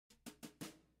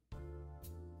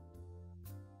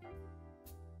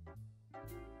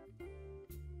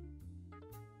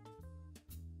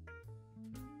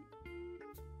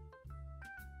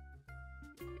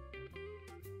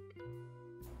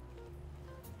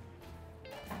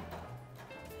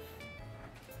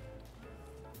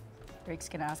Rick's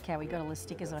going to ask how we got all the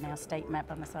stickers on our state map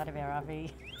on the side of our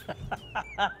RV.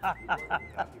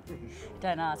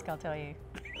 Don't ask, I'll tell you.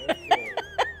 Okay.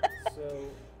 So,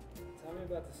 tell me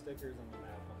about the stickers on the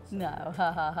map on the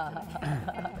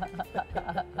side.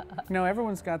 No. You know,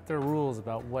 everyone's got their rules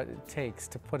about what it takes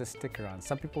to put a sticker on.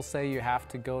 Some people say you have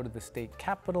to go to the state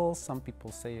capitol. Some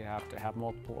people say you have to have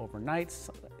multiple overnights.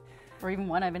 Or even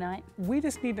one overnight. We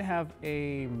just need to have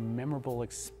a memorable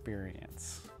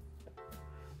experience.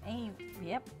 Hey,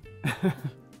 yep.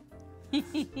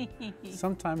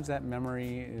 Sometimes that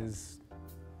memory is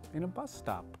in a bus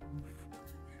stop.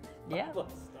 Yeah.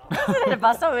 Bus stop. Was it a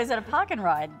bus stop or was it a park and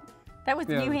ride? That was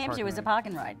Yeah, New it was a Hampshire, park was a and park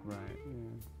and ride. Right.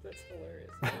 That's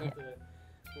hilarious.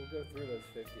 We'll go through those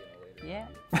 50 in a later.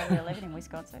 Yeah, over 11 in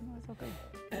Wisconsin. It was all good.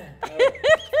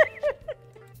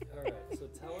 All right, so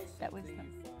tell us That was something fun.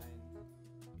 you find